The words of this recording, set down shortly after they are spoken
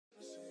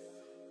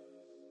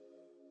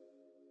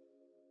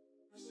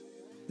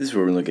This is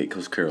where we look at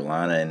Coastal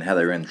Carolina and how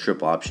they ran the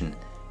triple option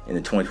in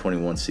the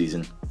 2021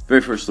 season.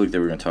 Very first look that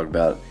we're going to talk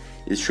about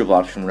is triple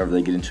option whenever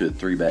they get into a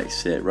 3-back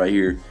set. Right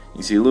here, you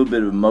can see a little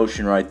bit of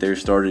motion right there.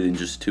 Started in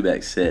just a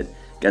 2-back set,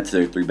 got to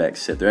their 3-back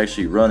set. They're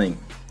actually running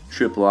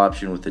triple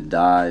option with the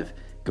dive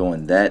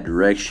going that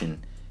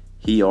direction.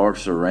 He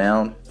arcs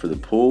around for the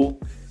pull.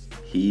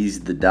 He's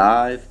the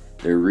dive.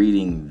 They're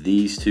reading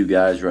these two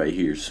guys right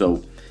here.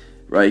 So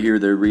right here,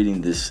 they're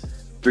reading this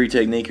 3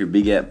 technique or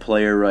B-gap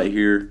player right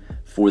here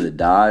for the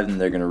dive, and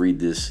they're going to read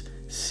this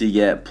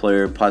C-gap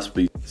player,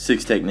 possibly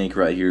 6 technique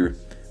right here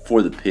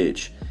for the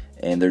pitch,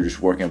 and they're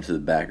just working up to the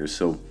backer.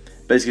 So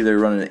basically they're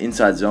running an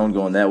inside zone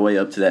going that way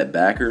up to that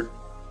backer,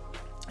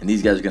 and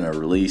these guys are going to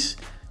release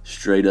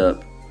straight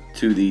up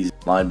to these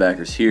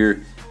linebackers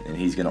here, and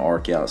he's going to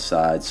arc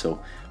outside.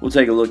 So we'll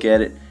take a look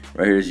at it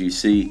right here. As you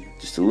see,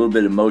 just a little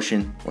bit of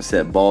motion. Once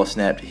that ball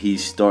snapped,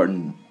 he's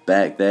starting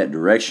back that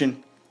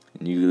direction,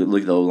 and you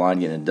look at the O-line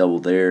getting a double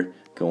there,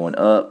 going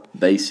up,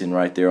 basing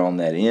right there on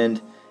that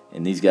end,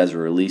 and these guys are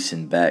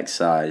releasing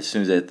backside. As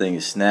soon as that thing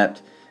is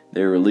snapped,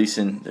 they're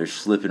releasing, they're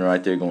slipping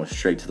right there, going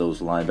straight to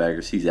those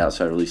linebackers. He's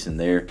outside releasing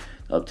there,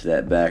 up to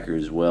that backer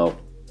as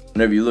well.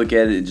 Whenever you look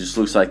at it, it just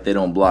looks like they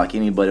don't block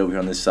anybody over here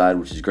on this side,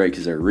 which is great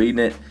because they're reading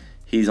it.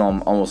 He's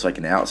on almost like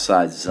an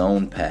outside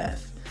zone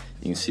path.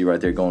 You can see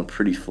right there going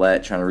pretty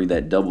flat, trying to read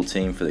that double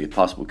team for the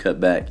possible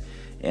cutback.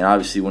 And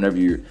obviously, whenever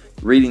you're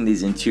reading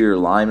these interior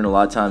linemen, a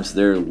lot of times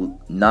they're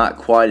not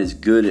quite as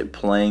good at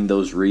playing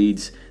those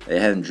reads. They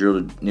haven't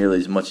drilled nearly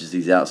as much as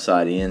these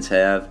outside ends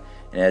have.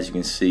 And as you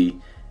can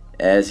see,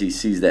 as he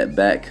sees that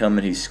back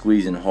coming, he's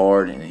squeezing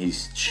hard and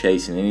he's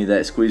chasing any of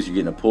that squeeze. You're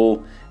getting a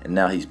pull, and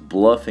now he's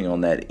bluffing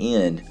on that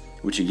end,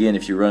 which again,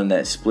 if you're running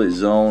that split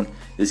zone,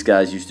 this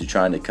guy's used to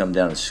trying to come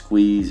down and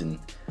squeeze and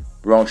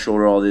wrong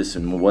shoulder all this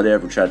and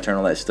whatever, try to turn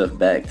all that stuff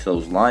back to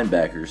those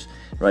linebackers.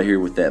 Right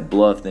here with that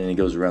bluff, then he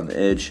goes around the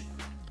edge.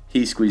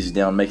 He squeezes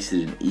down, makes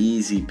it an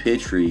easy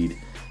pitch read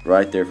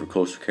right there for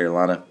Coastal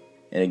Carolina.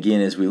 And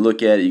again, as we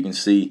look at it, you can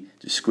see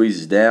just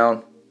squeezes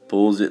down,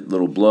 pulls it,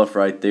 little bluff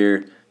right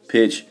there,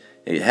 pitch.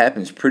 It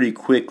happens pretty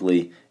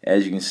quickly,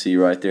 as you can see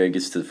right there. It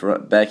gets to the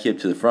front, back hip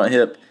to the front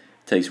hip,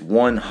 takes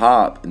one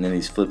hop, and then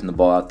he's flipping the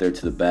ball out there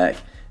to the back.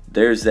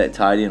 There's that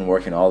tight end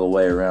working all the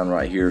way around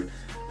right here,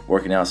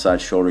 working outside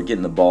shoulder,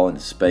 getting the ball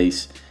into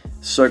space,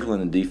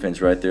 circling the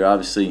defense right there.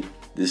 Obviously,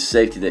 this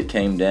safety that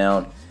came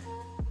down,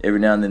 every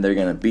now and then they're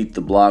going to beat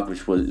the block,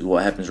 which was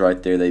what happens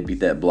right there. They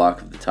beat that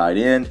block of the tight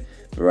end,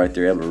 but right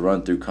there able to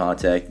run through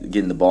contact,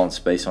 getting the ball in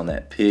space on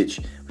that pitch,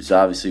 which is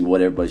obviously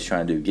what everybody's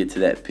trying to do. Get to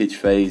that pitch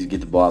phase,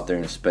 get the ball out there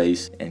in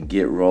space, and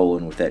get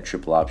rolling with that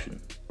triple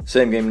option.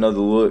 Same game, another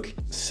look.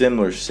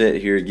 Similar set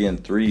here again,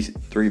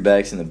 three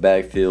backs in the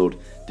backfield.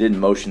 Didn't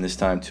motion this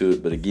time to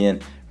it, but again,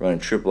 running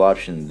triple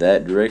option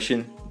that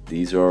direction.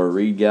 These are our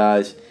read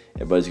guys.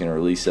 Everybody's going to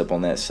release up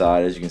on that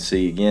side. As you can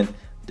see, again,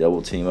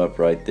 double team up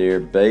right there.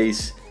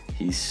 Base,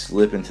 he's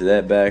slipping to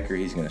that backer.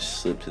 He's going to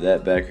slip to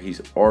that backer.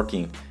 He's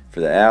arcing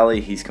for the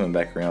alley. He's coming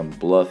back around,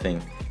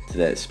 bluffing to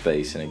that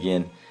space. And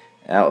again,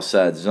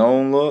 outside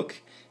zone look.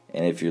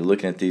 And if you're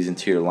looking at these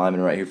interior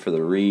linemen right here for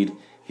the read,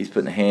 he's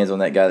putting hands on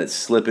that guy that's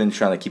slipping,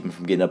 trying to keep him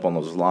from getting up on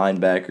those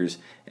linebackers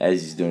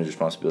as he's doing his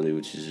responsibility,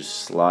 which is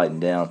just sliding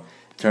down.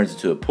 Turns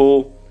into a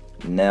pull.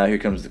 Now here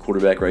comes the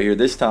quarterback right here.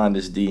 This time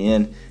this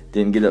DN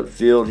didn't get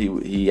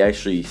upfield. He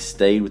actually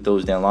stayed with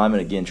those down linemen,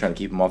 again trying to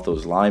keep him off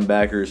those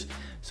linebackers.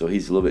 So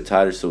he's a little bit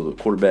tighter. So the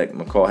quarterback,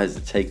 McCall, has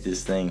to take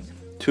this thing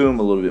to him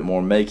a little bit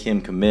more, make him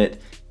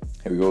commit.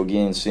 Here we go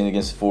again, seeing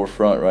against the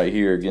forefront right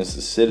here against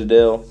the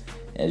Citadel.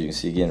 As you can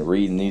see again,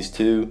 reading these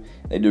two.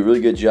 They do a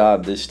really good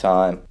job this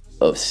time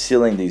of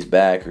sealing these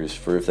backers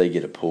for if they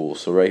get a pull.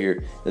 So right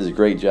here, does a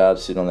great job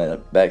sitting on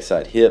that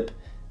backside hip.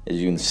 As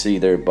you can see,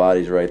 their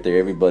bodies right there,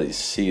 everybody's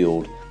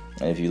sealed.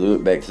 And if you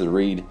look back to the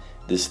read,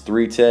 this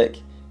 3-tech,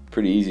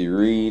 pretty easy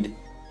read.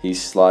 He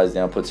slides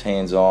down, puts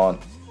hands on,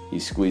 he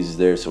squeezes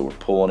there, so we're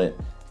pulling it.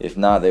 If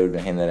not, they would have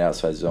been handing that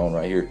outside zone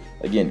right here.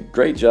 Again,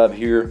 great job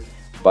here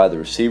by the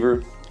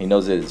receiver. He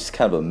knows that it's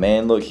kind of a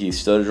man look. He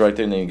stutters right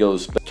there, and then he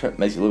goes,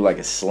 makes it look like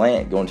a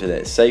slant going to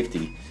that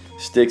safety.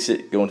 Sticks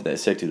it, going to that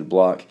safety to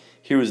block.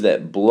 Here was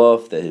that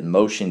bluff that had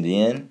motioned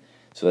in.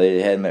 So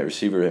they had him at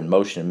receiver and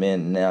motioned him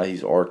in. And now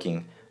he's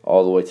arcing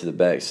all the way to the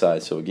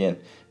backside. So again,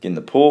 getting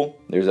the pull.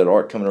 There's that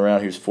arc coming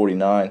around. Here's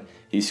 49.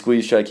 He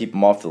squeezed, try to keep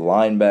him off the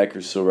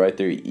linebackers. So right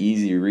there,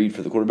 easy read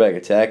for the quarterback.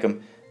 Attack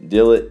him,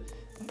 deal it.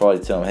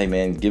 Probably tell him, hey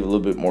man, give a little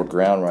bit more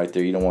ground right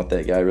there. You don't want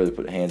that guy really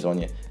put hands on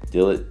you.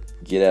 Deal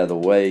it, get out of the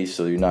way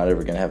so you're not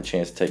ever going to have a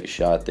chance to take a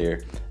shot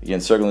there.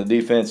 Again, circling the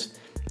defense.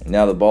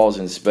 Now the ball's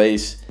in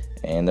space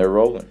and they're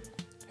rolling.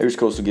 Here's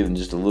Coastal giving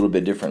just a little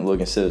bit different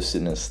look. Instead of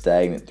sitting in a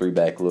stagnant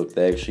 3-back look,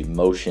 they actually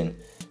motion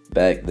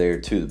back there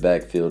to the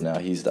backfield. Now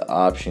he's the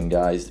option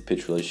guy, he's the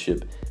pitch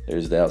relationship.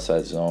 There's the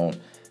outside zone.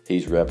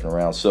 He's wrapping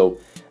around. So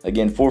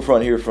again,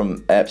 forefront here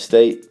from App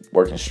State,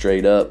 working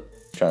straight up,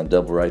 trying to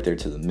double right there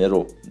to the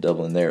middle,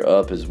 doubling there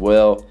up as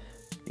well.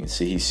 You can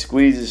see he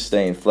squeezes,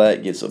 staying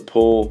flat, gets a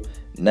pull.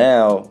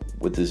 Now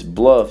with this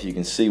bluff, you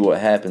can see what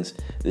happens.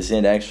 This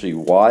end actually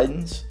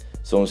widens.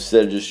 So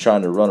instead of just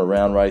trying to run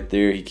around right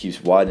there, he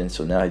keeps widening,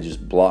 so now he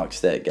just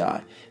blocks that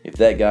guy. If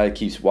that guy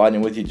keeps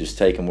widening with you, just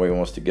take him where he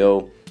wants to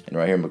go. And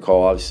right here,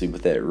 McCall, obviously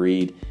with that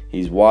read,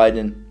 he's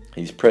widening,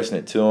 he's pressing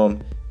it to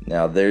him.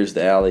 Now there's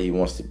the alley he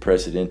wants to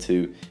press it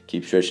into,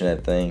 keep stretching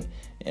that thing,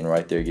 and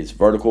right there gets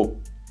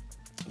vertical.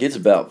 Gets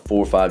about 4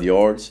 or 5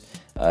 yards.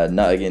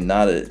 Not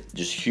a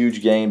just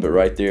huge gain, but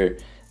right there,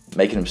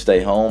 making him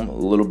stay home. A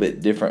little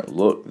bit different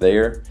look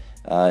there.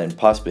 And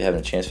possibly having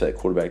a chance for that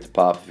quarterback to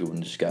pop if he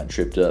wouldn't just gotten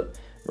tripped up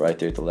right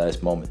there at the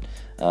last moment.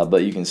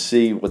 But you can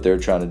see what they're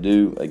trying to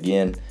do.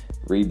 Again,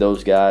 read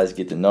those guys,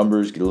 get the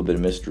numbers, get a little bit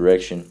of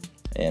misdirection,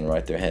 and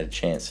right there had a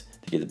chance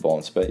to get the ball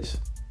in space.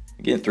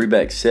 Again,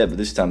 3-back set, but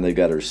this time they've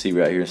got a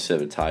receiver out here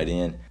instead of a tight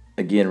end.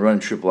 Again, running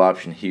triple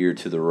option here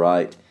to the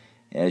right.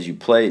 And as you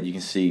play it, you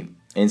can see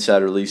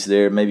inside release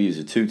there. Maybe he was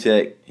a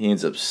 2-tech. He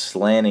ends up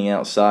slanting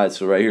outside.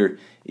 So right here,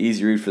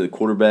 easy read for the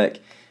quarterback.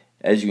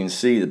 As you can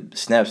see, the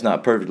snap's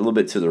not perfect, a little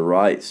bit to the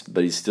right,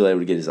 but he's still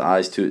able to get his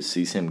eyes to it.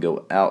 Sees him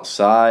go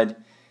outside,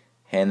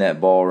 hand that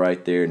ball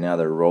right there. Now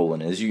they're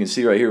rolling. As you can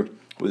see right here,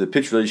 with the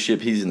pitch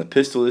relationship, he's in the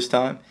pistol this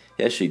time.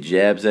 He actually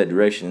jabs that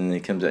direction, and then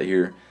he comes out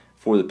here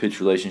for the pitch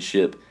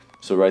relationship.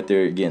 So right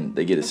there, again,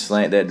 they get a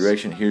slant that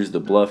direction. Here's the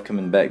bluff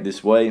coming back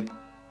this way.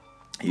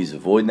 He's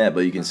avoiding that,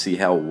 but you can see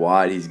how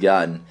wide he's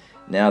gotten.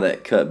 Now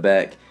that cut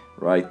back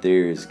right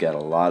there has got a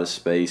lot of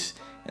space,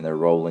 and they're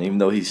rolling. Even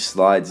though he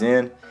slides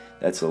in,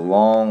 that's a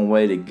long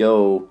way to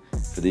go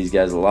for these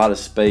guys. A lot of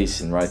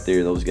space, and right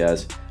there, those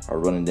guys are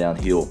running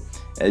downhill.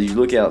 As you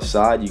look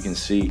outside, you can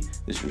see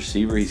this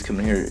receiver. He's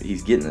coming here.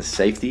 He's getting the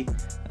safety.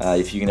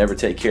 If you can ever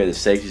take care of the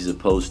safeties as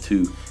opposed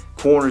to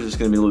corners, it's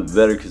going to be a little bit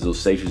better because those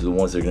safeties are the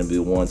ones that are going to be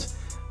the ones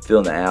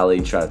filling the alley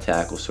and trying to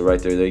tackle. So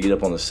right there, they get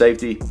up on the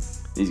safety.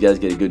 These guys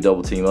get a good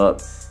double team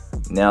up.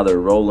 Now they're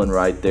rolling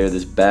right there.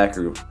 This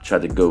backer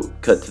tried to go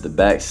cut to the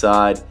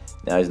backside.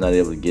 Now he's not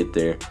able to get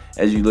there.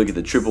 As you look at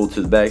the triple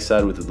to the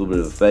backside with a little bit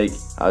of a fake,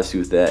 obviously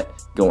with that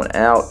going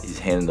out, he's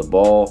handing the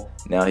ball.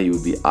 Now he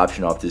would be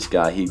option off this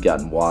guy. He'd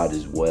gotten wide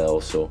as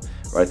well. So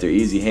right there,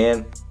 easy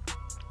hand.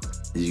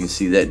 As you can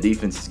see, that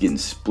defense is getting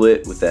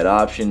split with that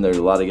option. There's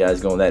a lot of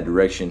guys going that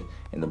direction,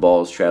 and the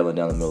ball is traveling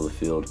down the middle of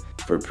the field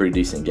for a pretty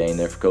decent gain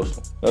there for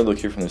Coastal. Another look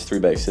here from this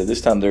 3-back set.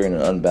 This time they're in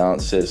an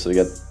unbalanced set, so they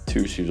got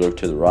 2 receivers over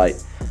to the right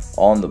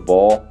on the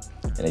ball.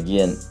 And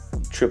again,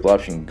 triple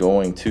option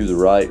going to the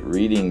right,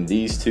 reading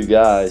these 2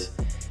 guys,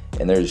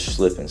 and they're just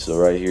slipping. So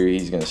right here,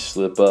 he's going to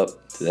slip up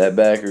to that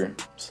backer,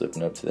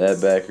 slipping up to that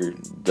backer,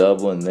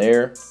 doubling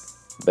there,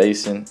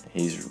 basing.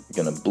 He's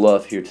going to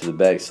bluff here to the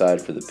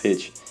backside for the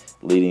pitch,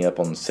 leading up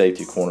on the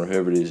safety corner,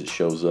 whoever it is that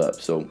shows up.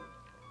 So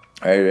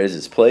right as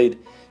it's played,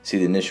 see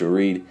the initial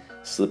read,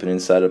 slipping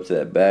inside up to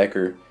that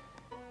backer.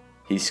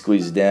 He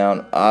squeezes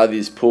down,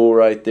 obvious pull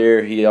right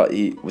there. He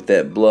with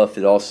that bluff,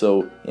 it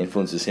also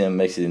influences him,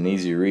 makes it an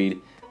easy read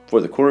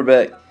for the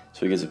quarterback.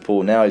 So he gets a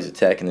pull. Now he's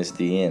attacking this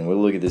DN.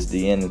 We'll look at this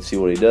DN and see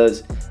what he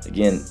does.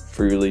 Again,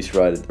 free release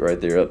right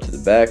there up to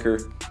the backer.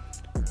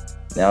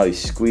 Now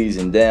he's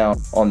squeezing down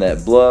on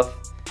that bluff.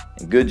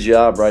 And good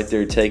job right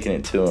there taking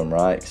it to him,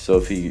 right? So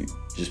if he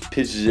just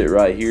pitches it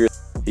right here,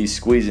 he's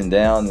squeezing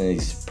down, and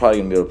he's probably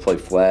going to be able to play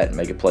flat and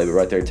make a play. But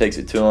right there, takes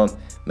it to him,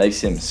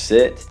 makes him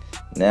sit.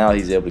 Now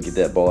he's able to get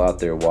that ball out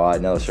there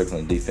wide. Now they're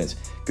circling the defense.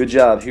 Good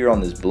job here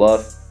on this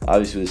bluff.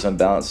 Obviously, with this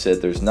unbalanced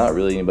set, there's not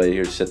really anybody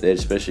here to set the edge,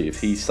 especially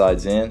if he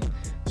slides in.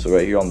 So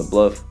right here on the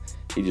bluff,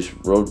 he just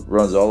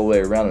runs all the way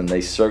around, and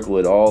they circle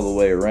it all the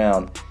way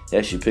around. He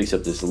actually picks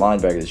up this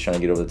linebacker that's trying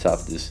to get over the top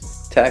of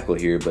this tackle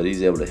here, but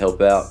he's able to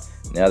help out.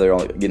 Now they're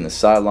all getting the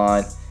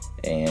sideline,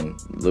 and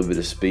a little bit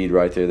of speed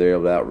right there. They're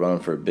able to outrun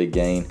for a big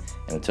gain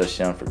and a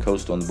touchdown for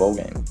Coastal in the bowl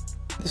game.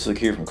 This look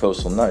here from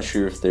Coastal, I'm not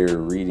sure if they're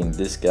reading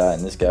this guy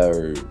and this guy,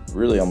 or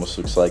really almost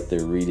looks like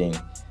they're reading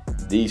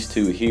these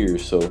 2 here.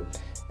 So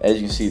as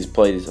you can see, this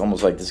play is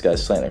almost like this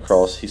guy's slanting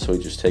across. So he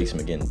just takes him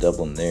again,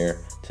 doubling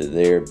there to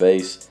their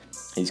base.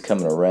 He's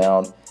coming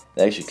around.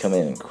 They actually come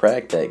in and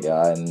crack that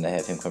guy, and they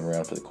have him come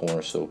around for the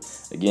corner. So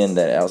again,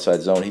 that outside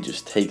zone, he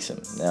just takes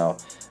him. Now,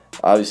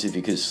 obviously, if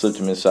he could have slipped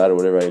him inside or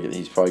whatever,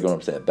 he's probably going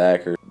up to that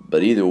backer.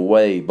 But either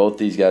way, both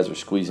these guys are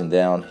squeezing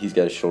down. He's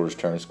got his shoulders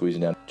turned,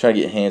 squeezing down, trying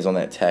to get hands on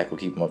that tackle,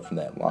 keep him up from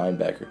that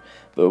linebacker.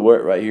 But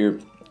right here,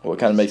 what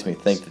kind of makes me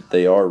think that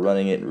they are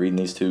running it and reading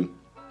these 2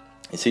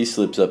 is he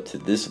slips up to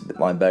this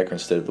linebacker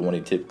instead of the one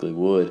he typically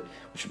would,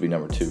 which would be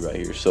number 2 right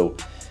here. So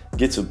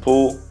gets a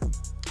pull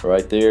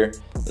right there.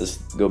 Let's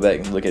go back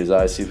and look at his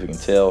eyes, see if we can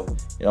tell.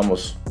 It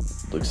almost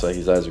looks like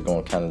his eyes are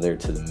going kind of there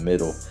to the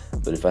middle,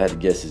 but if I had to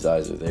guess, his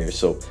eyes are there.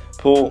 So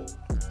pull,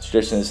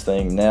 stretching this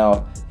thing.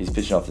 Now he's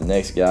pitching off the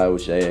next guy,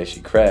 which they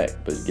actually crack,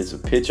 but gets a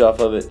pitch off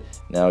of it.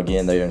 Now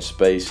again, they're in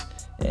space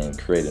and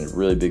creating a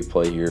really big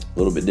play here. A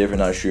little bit different,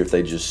 not sure if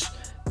they just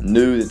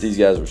knew that these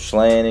guys were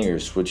slanting or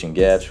switching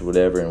gaps or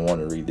whatever and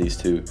wanted to read these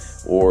 2,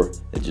 or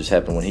it just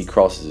happened when he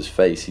crosses his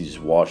face, he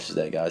just washes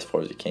that guy as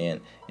far as he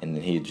can, and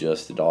then he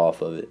adjusted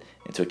off of it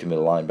and took the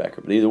middle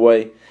linebacker. But either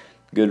way,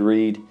 good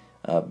read,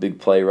 big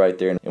play right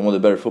there, and one of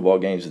the better football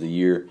games of the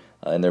year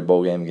in their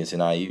bowl game against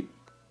NIU.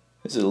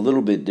 This is a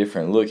little bit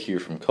different look here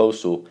from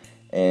Coastal.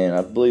 And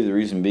I believe the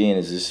reason being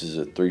is this is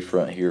a 3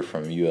 front here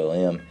from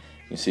ULM.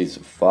 You can see it's a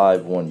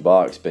 5-1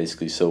 box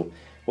basically. So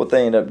what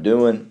they end up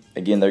doing,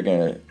 again, they're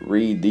going to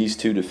read these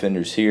 2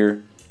 defenders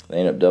here. They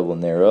end up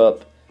doubling their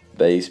up.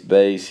 Base,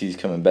 base. He's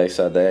coming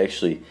backside. They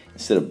actually,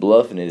 instead of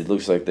bluffing it, it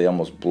looks like they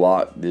almost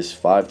block this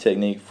 5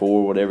 technique,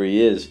 4, whatever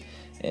he is.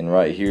 And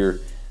right here,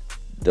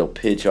 they'll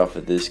pitch off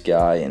of this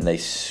guy, and they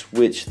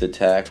switch the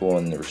tackle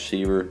and the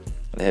receiver.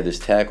 They have this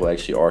tackle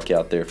actually arc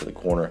out there for the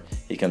corner.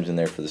 He comes in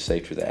there for the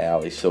safety of the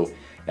alley. So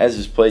as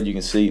it's played, you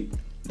can see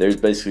there's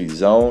basically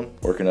zone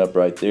working up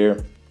right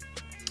there.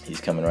 He's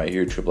coming right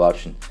here, triple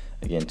option.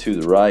 Again, to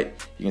the right.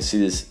 You can see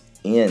this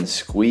end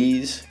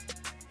squeeze.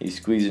 He's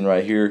squeezing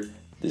right here.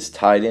 This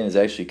tight end is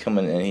actually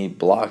coming and he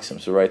blocks him.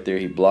 So right there,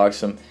 he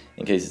blocks him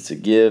in case it's a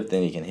give.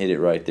 Then he can hit it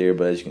right there.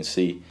 But as you can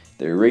see,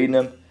 they're reading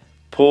him.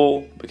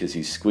 Pull because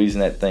he's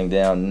squeezing that thing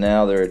down.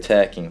 Now they're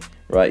attacking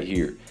right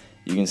here.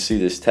 You can see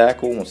this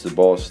tackle. Once the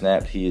ball is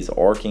snapped, he is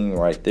arcing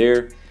right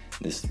there.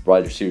 This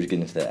wide receiver is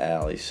getting into the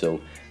alley.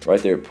 So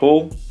right there,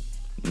 pull.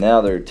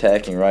 Now they're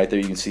attacking right there.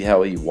 You can see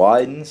how he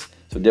widens.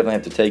 So definitely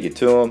have to take it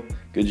to him.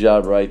 Good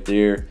job right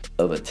there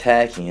of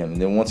attacking him.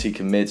 And then once he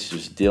commits,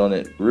 just dealing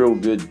it real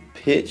good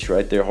pitch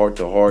right there, heart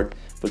to heart.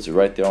 Puts it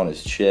right there on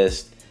his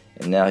chest.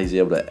 And now he's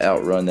able to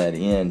outrun that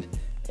end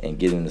and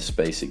get into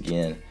space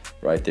again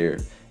right there.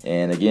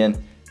 And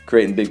again,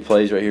 creating big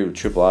plays right here with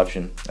triple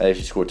option. I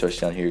actually scored a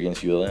touchdown here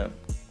against ULM.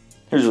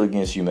 Here's a look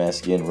against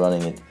UMass again,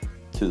 running it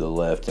to the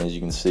left. And as you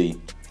can see,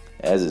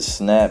 as it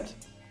snapped,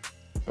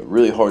 a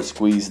really hard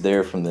squeeze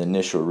there from the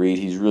initial read.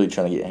 He's really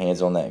trying to get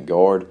hands on that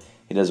guard.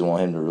 He doesn't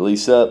want him to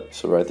release up.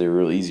 So right there,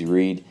 real easy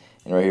read.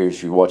 And right here,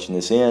 if you're watching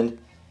this end,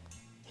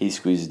 he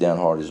squeezes down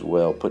hard as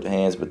well. Put the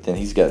hands, but then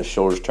he's got his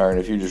shoulders turned.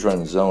 If you're just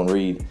running zone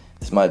read,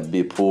 this might be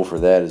a pull for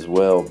that as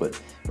well.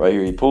 But right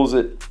here, he pulls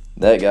it.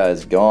 That guy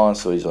is gone,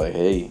 so he's like,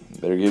 hey,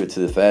 better give it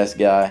to the fast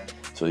guy.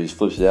 So he just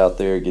flips it out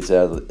there, gets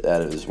out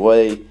of his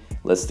way,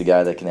 lets the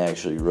guy that can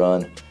actually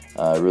run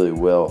really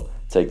well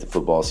take the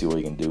football, see what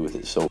he can do with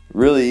it. So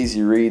really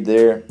easy read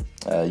there.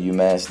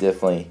 UMass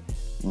definitely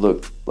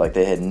looked like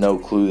they had no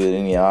clue that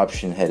any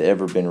option had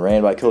ever been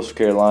ran by Coastal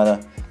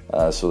Carolina.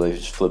 So they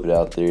just flip it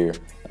out there,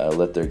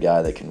 let their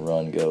guy that can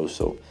run go.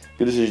 So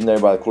good decision there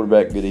by the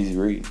quarterback, good easy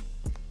read.